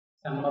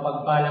Isang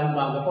mapagpalang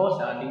umaga po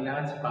sa ating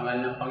lahat sa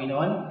pangalan ng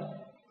Panginoon.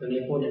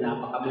 Tunay po na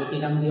napakabuti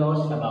ng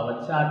Diyos sa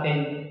bawat sa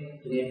atin.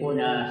 Tunay po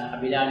na sa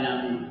kabila ng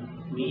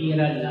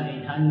umiiral na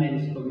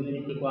enhancements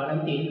community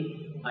quarantine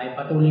ay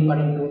patuloy pa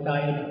rin po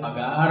tayo ng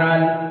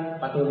pag-aaral,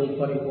 patuloy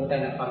pa rin po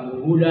tayo ng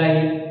paghuhulay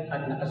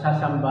at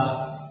nakasasamba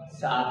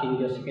sa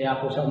ating Diyos.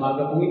 Kaya po sa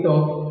umaga po ito,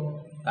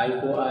 tayo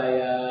po ay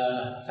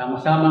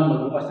sama-sama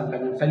magbukas ng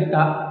kanyang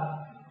salita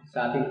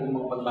sa ating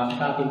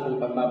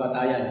pong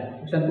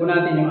pagbabatayan. Buksan po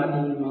natin yung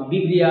ating mga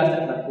Biblia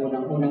sa aklat po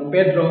ng unang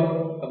Pedro,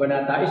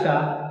 Kabanata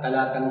 1,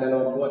 talatang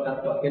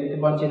 23. Ganito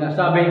po ang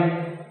sinasabi,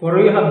 "For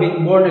you have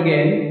been born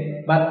again,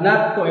 but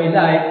not to a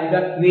life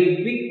that will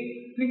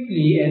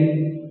quickly, and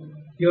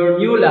your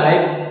new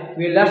life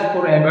will last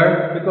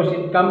forever, because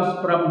it comes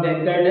from the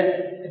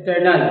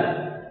eternal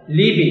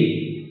living,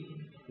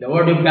 the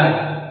Word of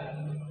God."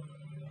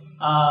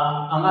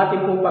 Ang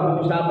ating pong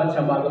pag-uusapan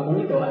sa bago po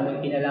ito ay may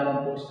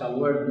kinalaman po sa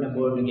word na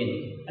born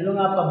again. Ano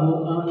nga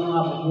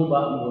po ba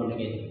ang born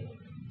again?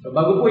 So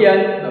bago po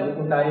yan, bago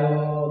po tayo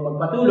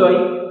magpatuloy,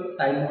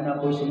 tayo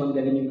muna po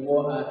sumanggalin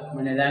po at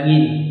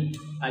manalangin.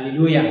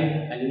 Hallelujah!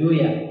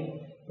 Hallelujah!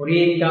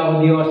 Purihin ka,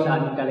 O Diyos,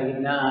 sa aming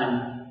kalagitnaan.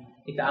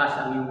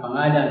 Itaas ang iyong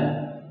pangalan.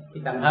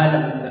 Itanghal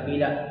ang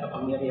dakila at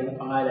kapangyarihan ng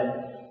pangalan.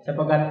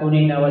 Sapagkat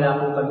tunay na wala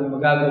po kami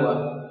magagawa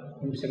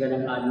kung sa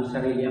ganang aming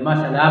sarili. Ama,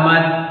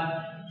 salamat!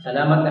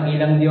 Salamat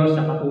dakilang Diyos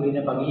sa patuloy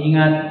na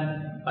pag-iingat,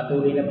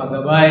 patuloy na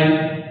paggabay.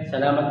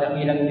 Salamat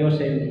dakilang Diyos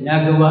sa iyong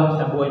ginagawa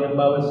sa buhay ng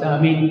bawat sa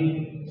amin,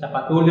 sa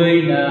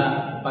patuloy na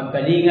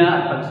pagkalinga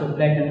at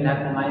pagsupply ng lahat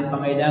ng aming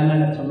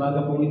pangailangan. At sa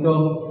umaga po ito,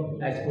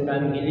 nais po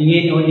namin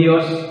hilingin, O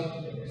Diyos,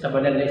 sa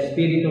banal na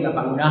Espiritu na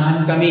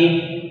pangunahan kami,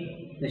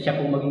 na siya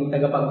pong maging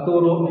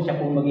tagapagturo, na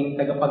siya pong maging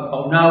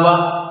tagapagpaunawa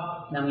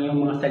ng iyong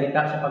mga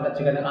salita sapagkat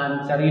sa ng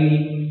aming sarili.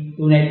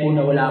 Tunay po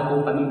na wala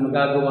po kaming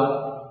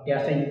magagawa. Kaya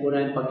sa inyo po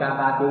namin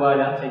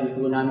pagkakatiwala, sa inyo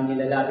po namin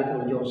nilalapit,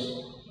 O Diyos.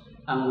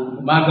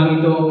 Ang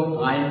umagang ito,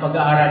 ang aming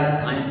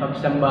pag-aaral, ang aming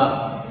pagsamba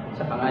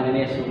sa pangalan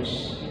ni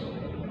Jesus.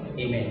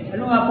 Amen.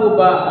 Ano nga po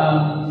ba ang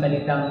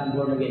salitang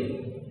born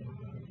again?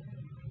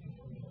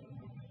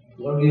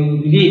 Born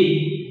yung belief.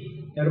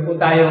 Meron po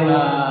tayong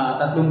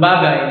tatlong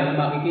bagay na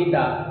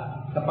makikita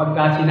kapag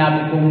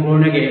sinabi kong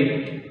born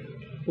again.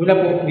 Una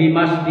po, we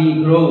must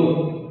be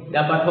grow.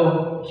 Dapat po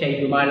siya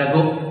ay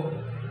lumalago.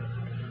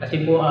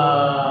 Kasi po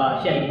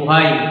siya ay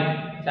buhay.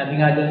 Sabi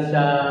nga doon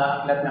sa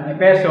aklat ng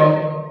Efeso,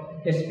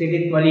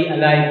 spiritually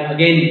alive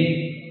again.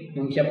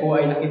 Yung siya po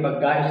ay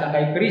nakipagkaisa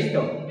kay Kristo.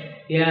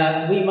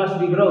 Kaya we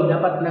must be grow.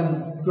 Dapat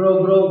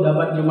nag-grow,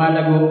 dapat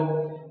lumalago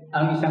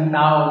ang isang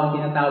tao na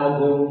tinatawag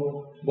kong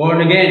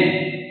born again.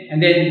 And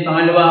then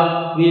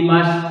pangalawa, we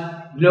must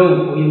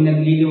glow, o yung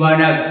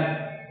nagliliwanag.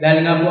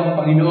 Dahil nga po ang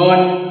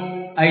Panginoon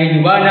ay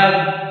liwanag.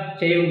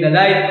 Siya yung the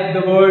light of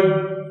the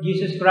world.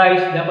 Jesus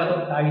Christ, dapat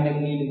po tayo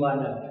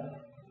nagliliwanag.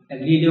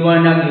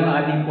 Nagliliwanag yung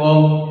ating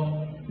pong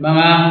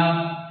mga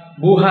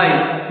buhay.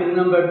 Yung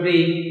number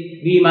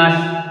 3, we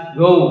must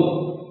go.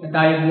 Na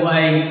tayo po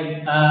ay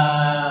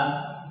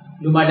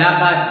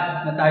lumalakad.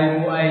 Na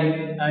tayo po ay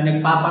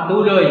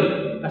nagpapatuloy.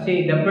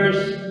 Kasi the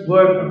first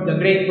word of the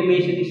Great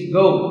Commission is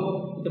go.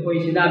 Ito po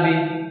yung sinabi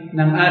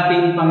ng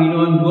ating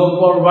Panginoon,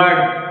 go forward.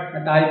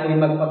 Na tayo po ay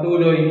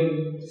magpatuloy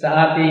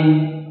sa ating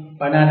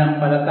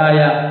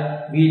pananampalataya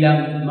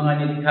bilang mga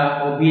nilikha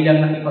o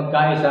bilang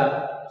nakipagkaisa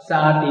sa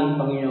ating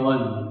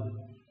Panginoon.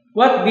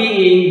 What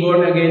being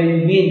born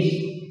again means?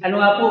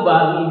 Ano nga po ba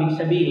ang ibig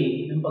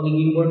sabihin ng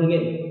pagiging born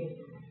again?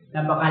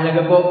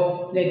 Napakahalaga po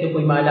na ito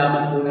po'y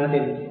malaman po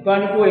natin.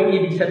 Kung ano po yung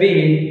ibig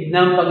sabihin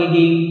ng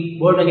pagiging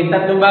born again?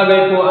 Tatlong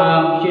bagay po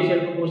ang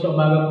i-share ko po sa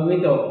umaga po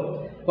ito.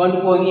 Kung ano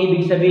po yung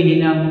ibig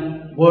sabihin ng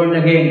born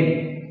again?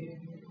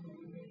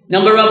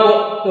 Number 1 po,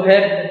 to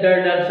have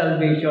eternal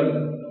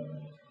salvation.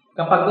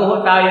 Kapag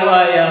tayo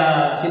ay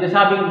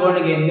sinasabing born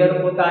again,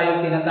 meron po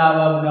tayong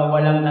tinatawag na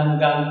walang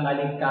hanggang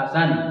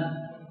kaligtasan.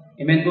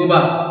 Amen po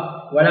ba?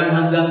 Walang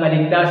hanggang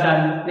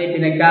kaligtasan na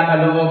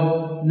ipinagkakaloob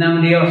ng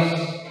Diyos.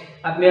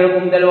 At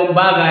meron pong dalawang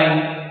bagay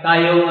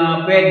tayong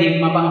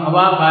pwedeng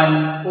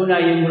mapanghawakan. Una,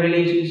 yung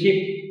relationship.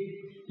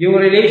 Yung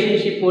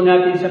relationship po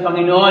natin sa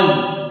Panginoon.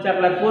 Sa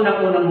aklat po ng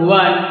unang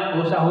Juan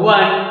o sa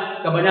Juan,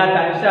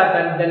 Kabanata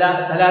 1,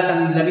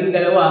 talatang 12,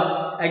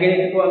 ay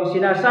ganito po ang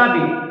sinasabi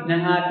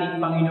ng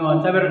ating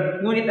Panginoon. Sabi,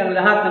 ngunit ang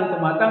lahat ng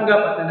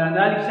tumatanggap at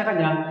nananalig sa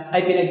Kanya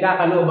ay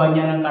pinagkakalooban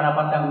niya ng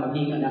karapatang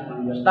maging anak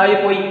ng Diyos.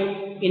 Tayo po'y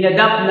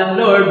inadapt ng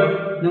Lord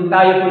nung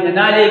tayo po'y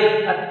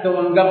nanalig at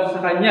tumanggap sa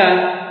Kanya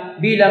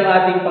bilang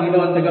ating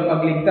Panginoon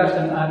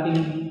tagapagligtas ng ating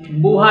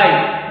buhay.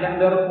 Na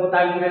meron po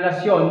tayong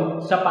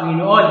relasyon sa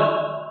Panginoon.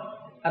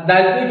 At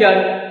dahil po dyan,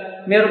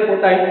 meron po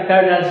tayong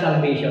eternal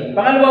salvation.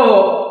 Pangalawa po,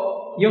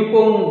 yung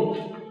pong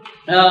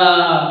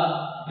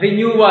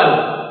renewal.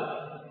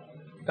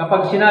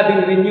 Kapag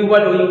sinabing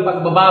renewal o yung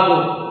pagbabago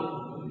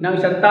ng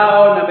isang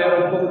tao na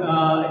meron pong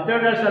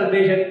eternal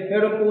salvation,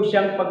 meron po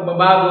siyang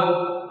pagbabago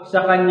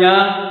sa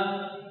kanyang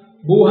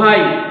buhay.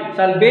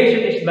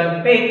 Salvation is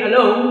by faith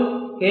alone,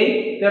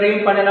 okay? Pero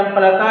yung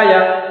pananampalataya,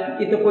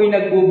 ito po yung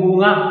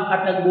nagbubunga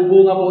at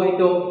nagbubunga po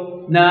ito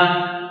na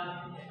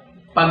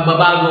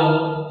pagbabago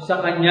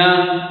sa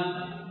kanyang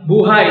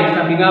buhay.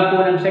 Sabi nga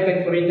po ng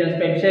 2 Corinthians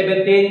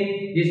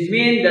 5:17, this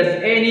means that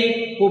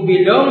any who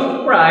belongs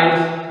to Christ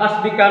has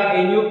become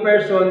a new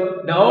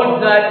person. The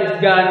old life is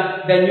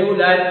gone, the new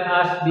life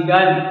has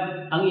begun.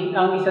 Ang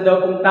isa daw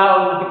kong tao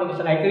na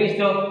nakipag-isa kay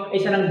Kristo ay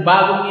isa ng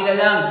bagong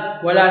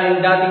nilalang. Wala na yung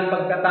dating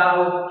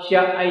pagkatao,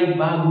 siya ay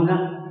bago na.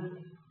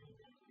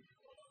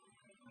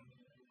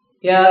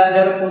 Kaya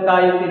meron po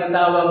tayong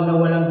tinatawag na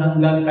walang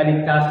hanggang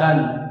kaligtasan.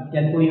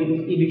 Yan po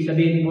yung ibig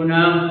sabihin po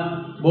ng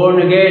born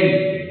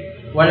again.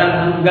 Walang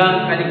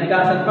hanggang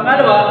kaligtasan.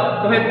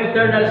 Pangalawa, to have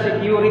eternal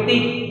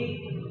security.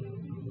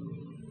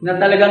 Na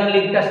talagang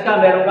ligtas ka,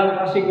 meron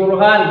kang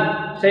kasiguruhan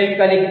sa iyong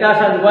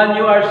kaligtasan. When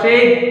you are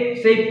saved,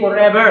 saved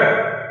forever.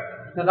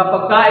 Na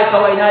kapag ka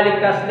ikaw ay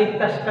naligtas,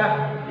 ligtas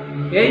ka.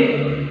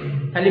 Okay?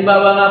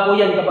 Halimbawa nga po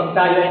yan kapag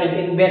tayo ay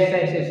nag-invest sa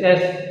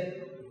SSS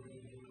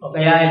o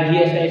kaya ay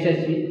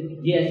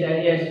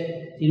GSIS.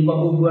 Sino pa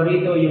po ba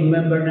rito? Yung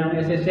member ng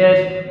SSS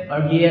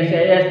or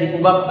GSIS. Di po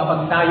ba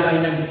kapag tayo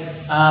ay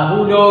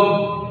naghulog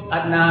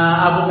at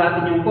naabot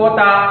natin yung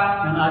quota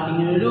ng ating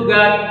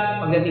nilulugan,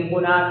 pagdating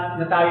po na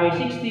tayo ay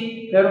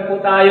 60, meron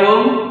po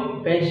tayong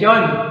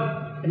pension.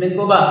 Amen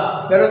po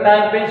ba? Meron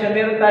tayong pension,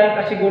 meron tayong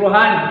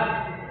kasiguruhan.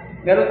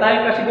 Meron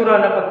tayong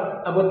kasiguruhan na pag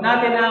abot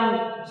natin ng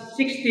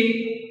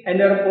 60, ay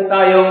meron po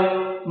tayong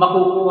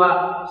makukuha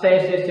sa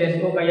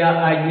SSS o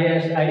kaya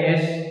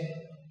IGSIS.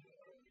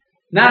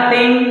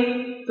 Nothing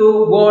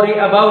to worry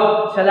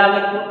about. Sa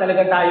langit po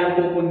talaga tayo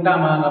pupunta,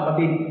 mga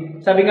kapatid.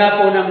 Sabi nga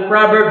po ng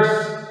Proverbs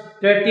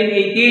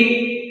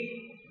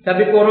 13:18,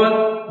 sabi po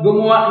ron,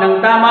 gumawa ng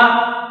tama,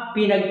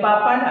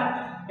 pinagpapala.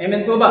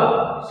 Amen po ba?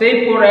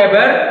 Save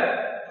forever,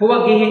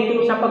 huwag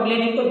hihinto sa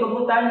paglilingkod. Huwag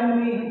po tayo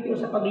hihinto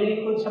sa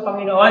paglilingkod sa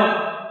Panginoon.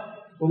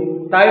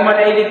 Kung tayo man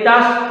ay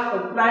ligtas,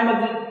 huwag tayo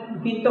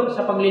maghinto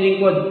sa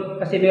paglilingkod.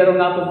 Kasi meron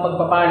nga pong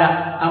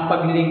pagpapala ang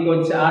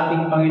paglilingkod sa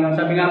ating Panginoon.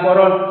 Sabi nga po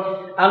ron,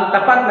 ang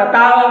tapat na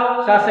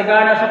tao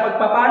sasagana sa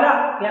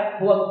pagpapala. Kaya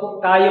huwag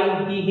po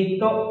tayong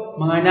hihinto.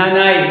 Mga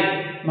nanay,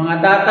 mga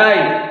tatay,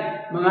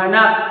 mga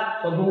anak,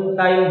 huwag po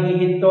tayong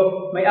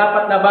hihinto. May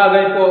 4 na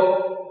bagay po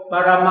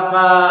para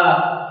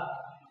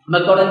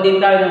magkaroon din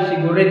tayo ng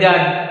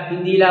seguridad,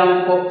 hindi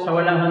lang po sa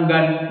walang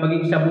hanggan,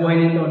 maging sa buhay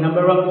nito.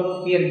 Number 1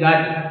 po, fear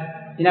God.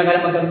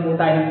 Magkaroon po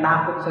tayo ng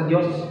takot sa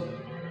Diyos.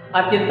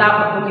 At yung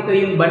takot po ito,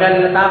 yung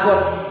banal na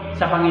takot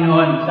sa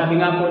Panginoon. Sabi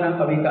nga po ng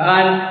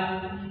Kawikaan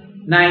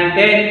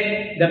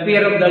 9:10, the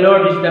fear of the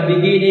Lord is the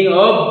beginning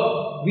of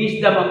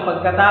wisdom. Ang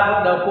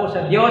pagkatakot daw po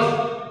sa Diyos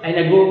ay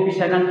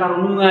nag-uumpisa ng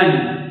karunungan.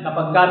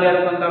 Kapag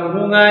meron kang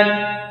karunungan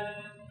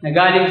na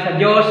galing sa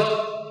Diyos,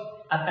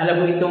 at alam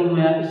mo itong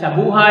sa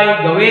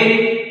buhay, gawin,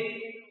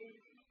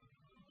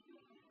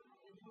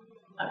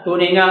 at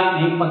tunay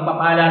nga, yung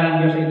pagpapala ng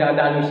Diyos ay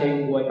dadaloy sa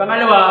iyong buhay.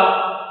 Pangalawa,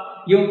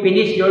 yung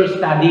finish your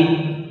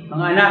study.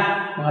 Mga anak,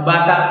 mga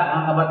bata,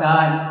 mga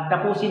kabataan,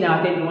 tapusin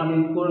natin kung ano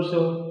yung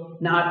kurso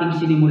na ating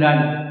sinimulan.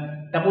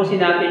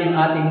 Tapusin natin yung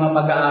ating mga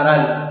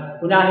pag-aaral.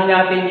 Unahin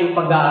natin yung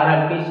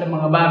pag-aaral kaysa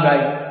mga bagay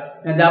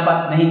na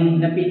dapat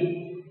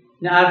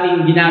na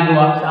ating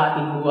ginagawa sa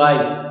ating buhay.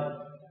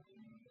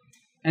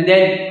 And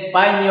then,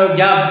 find your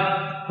job.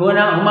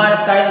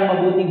 Humanap tayo ng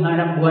mabuting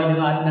hanap buhay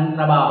ng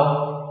trabaho.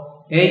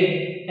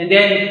 Okay? And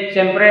then,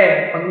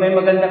 siyempre, pag may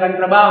maganda kang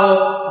trabaho,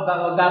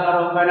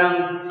 magkakaroon ka ng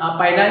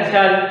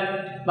financial,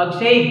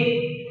 mag-save.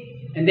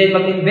 And then,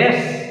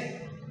 mag-invest.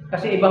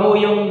 Kasi iba ho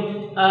yung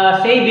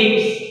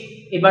savings,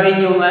 iba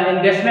rin yung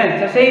investment.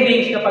 Sa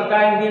savings,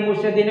 kapag hindi mo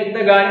siya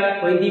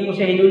dinagdagan o hindi mo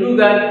siya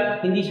hinulugan,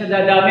 hindi siya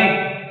dadami.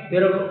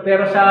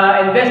 Pero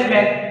sa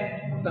investment,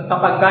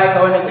 kapag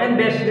ikaw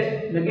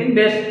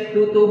nag-invest,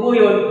 tutubo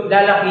yun,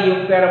 lalaki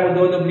yung pera mo,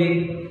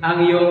 dodoble ang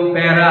iyong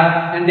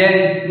pera. And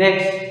then,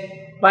 next,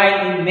 find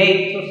and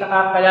mate. So,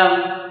 saka ka lang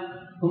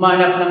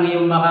humanap ng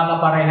iyong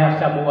makakaparehas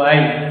sa buhay.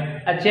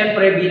 At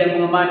siyempre, bilang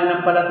mga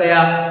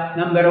mananampalataya,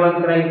 number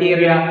 1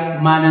 criteria,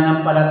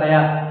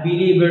 mananampalataya,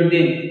 believer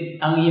din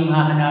ang iyong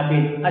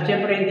hahanapin. At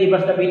siyempre, hindi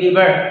basta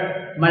believer,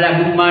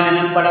 malagong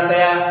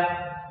mananampalataya,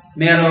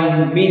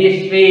 merong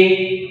ministry,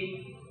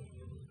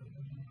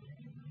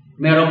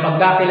 merong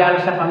pagkakilala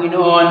sa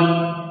Panginoon,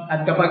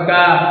 at kapag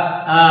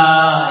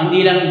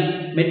hindi lang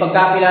may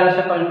pagkakilala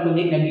sa Panginoon,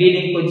 kundi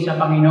naglilingkod sa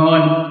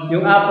Panginoon.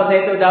 Yung 4 na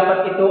ito,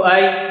 dapat ito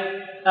ay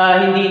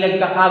hindi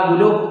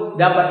nagkakagulo.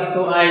 Dapat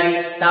ito ay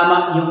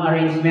tama yung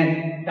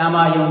arrangement.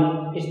 Tama yung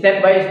step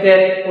by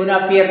step.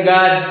 Una, fear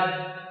God.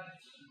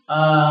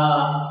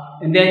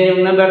 And then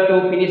yung number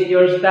 2, finish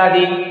your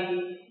study.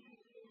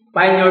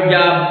 Find your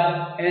job.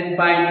 And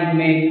find and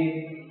make.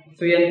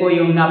 So yan po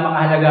yung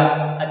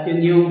napakahalaga. At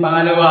yun yung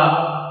pangalawa.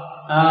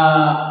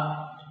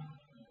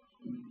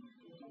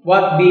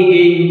 What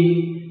being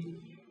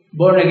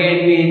born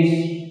again means.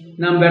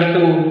 Number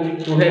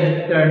 2, to have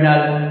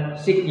eternal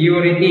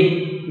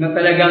security. Na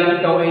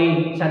talagang ikaw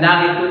ay sa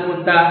langit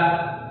pupunta,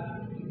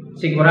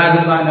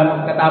 sigurado ka na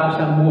pagkatapos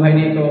ng buhay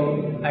nito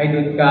ay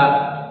doon ka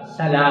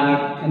sa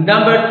langit. And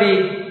number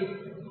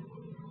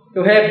 3,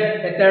 to have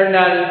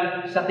eternal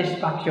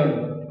satisfaction.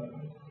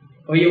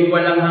 o yung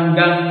walang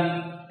hanggang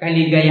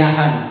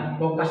kaligayahan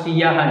o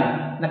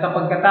kasiyahan na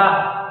kapag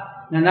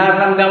na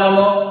nararamdaman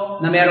mo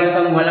na meron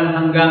kang walang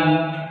hanggang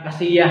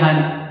kasiyahan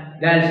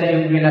dahil sa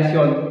iyong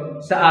relasyon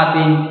sa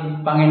ating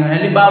Panginoon.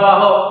 Halimbawa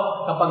ho,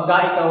 kapag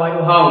ikaw ay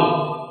uhaw,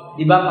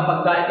 di ba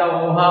kapag ikaw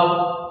ay uhaw,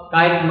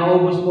 kahit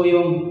maubos mo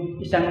yung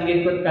 1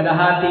 litro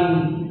kalahating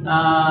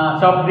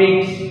soft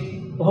drinks,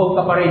 uhaw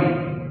ka pa rin.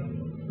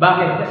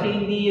 Bakit? Kasi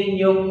hindi yun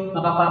yung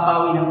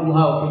makapapawi ng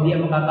uhaw. Hindi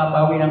ang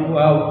makapapawi ng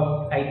uhaw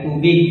ay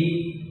tubig.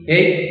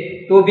 Okay?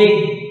 Tubig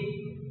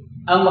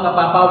ang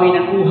makapapawi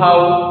ng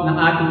uhaw ng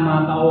ating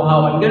mga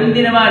kauhawan. Ganun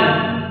din naman.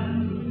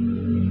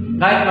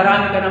 Kahit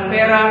marami ka ng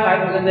pera,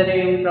 kahit maganda na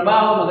yung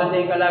trabaho, maganda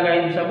yung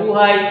kalagayan mo sa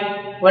buhay,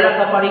 wala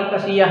ka pa rin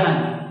kasiyahan.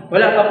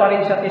 Wala ka pa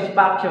rin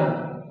satisfaction.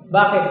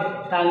 Bakit?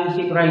 Tanging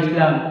si Christ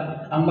lang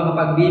ang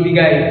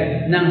makapagbibigay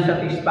ng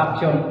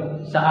satisfaction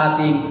sa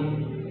ating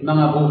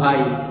mga buhay.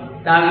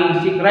 Tanging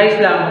si Christ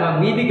lang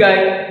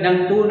makapagbibigay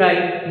ng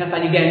tunay na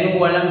kaligayahan,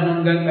 yung walang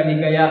hanggang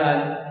kaligayahan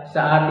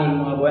sa ating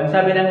mga buhay.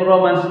 Sabi ng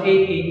Romans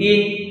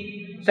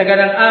 8:18, sa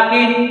ganang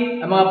akin,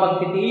 ang mga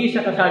pagtitiis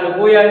sa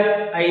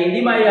kasalukuyan ay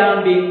hindi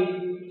maihambing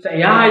sa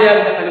ihahayag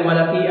na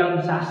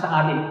kaluwalhatiang sa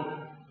atin.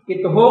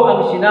 Ito ho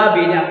ang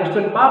sinabi ni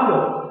Apostol Pablo,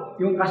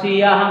 yung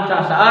kasiyahang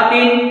sa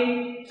atin,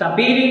 sa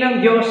piling ng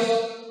Diyos.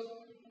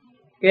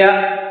 Kaya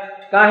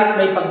kahit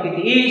may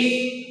pagtitiis,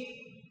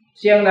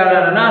 siyang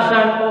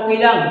nararanasan, okay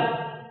lang.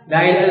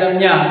 Dahil alam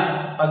niya,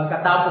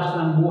 pagkatapos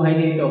ng buhay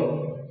nito,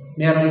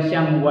 meron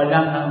siyang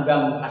walang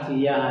hanggang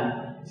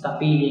kasiyahan sa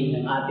piling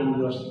ng ating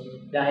Diyos.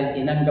 Dahil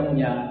tinanggap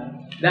niya,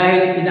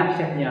 dahil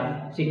inaccept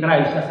niya si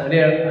Christ as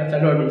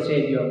Lord and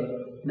Savior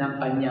ng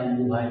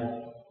kanyang buhay.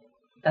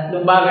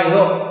 Tatlong bagay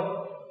ho,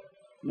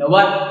 na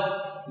what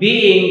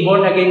being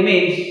born again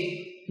means.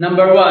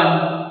 Number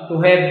 1, to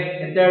have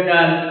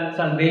eternal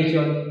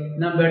salvation.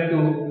 Number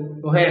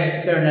 2, to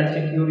have eternal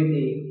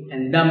security.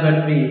 And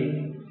number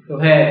 3, to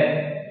have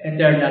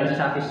eternal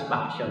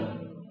satisfaction.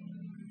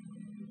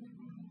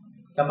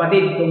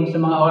 Kapatid, kung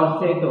sa mga oras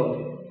na ito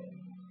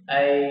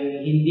ay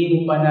hindi mo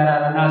pa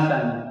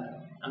nararanasan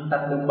ang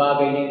tatlong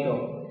bagay nito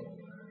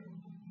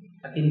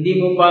at hindi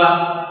mo pa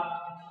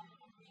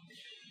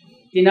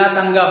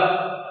tinatanggap,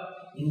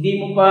 hindi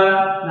mo pa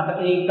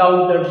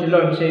naka-encounter si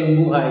Lord sa iyong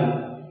buhay,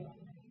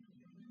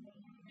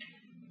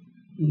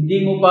 hindi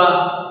mo pa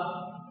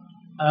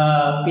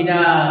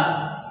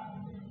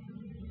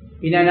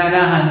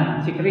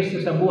pinananahan si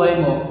Kristo sa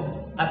buhay mo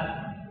at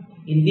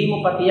hindi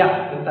mo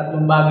patiyak yung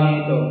tatlong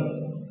bagay nito,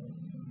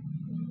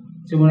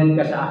 sumunod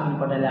ka sa aking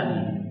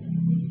panalangin.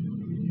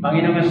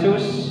 Panginoong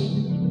Jesus,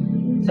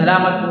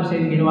 salamat po sa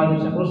iyong ginawa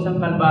niyo sa krus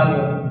ng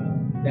Kalbaryo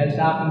dahil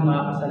sa aking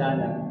mga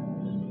kasalanan.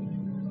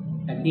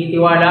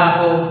 Nagtitiwala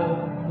ako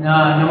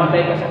na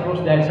namatay ka sa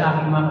krus dahil sa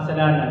aking mga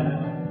kasalanan.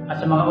 At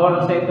sa mga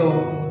oras na ito,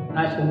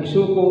 nais kong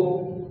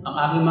isuko ang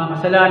aking mga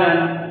kasalanan,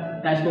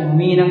 nais kong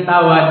humingi ng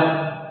tawad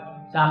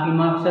sa aking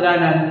mga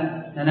kasalanan,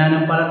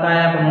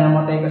 nananampalataya ko na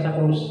namatay ka sa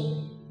krus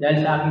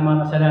dahil sa aking mga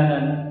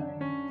kasalanan.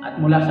 At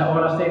mula sa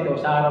oras na ito,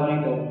 sa araw na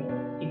ito,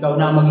 ikaw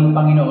na maging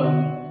Panginoon,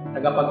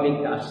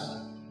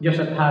 tagapagligtas, Diyos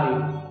at Hari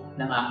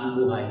ng aking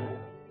buhay.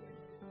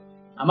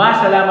 Ama,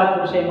 salamat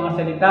po sa iyong mga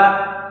salita,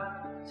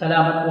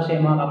 salamat po sa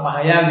iyong mga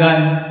kapahayagan,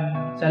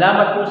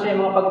 salamat po sa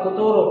iyong mga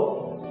pagtuturo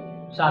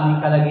sa aming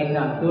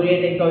kalagitnaan. Tunay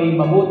na ikaw ay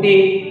mabuti,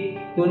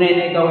 tunay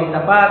na ikaw ay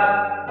tapat,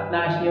 at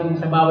nais iyong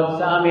sa bawat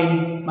sa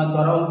amin,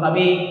 magkaroon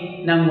kami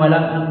ng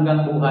walang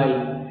hanggang buhay.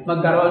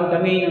 Magkaroon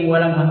kami ng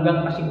walang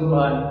hanggang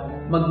kasiguruhan.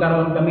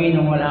 Magkaroon kami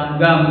ng walang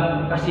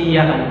hanggang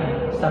kasiyahan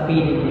sa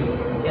piling niyo.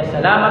 Kaya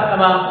salamat,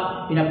 Ama,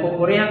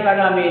 pinagpupurihan ka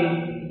namin,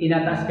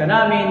 tinataas ka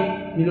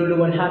namin,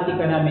 niluluwalhati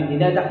ka namin,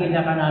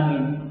 dinadakila ka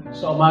namin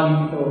sa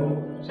umagang ito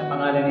sa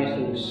pangalan ni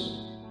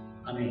Jesus.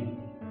 Amen.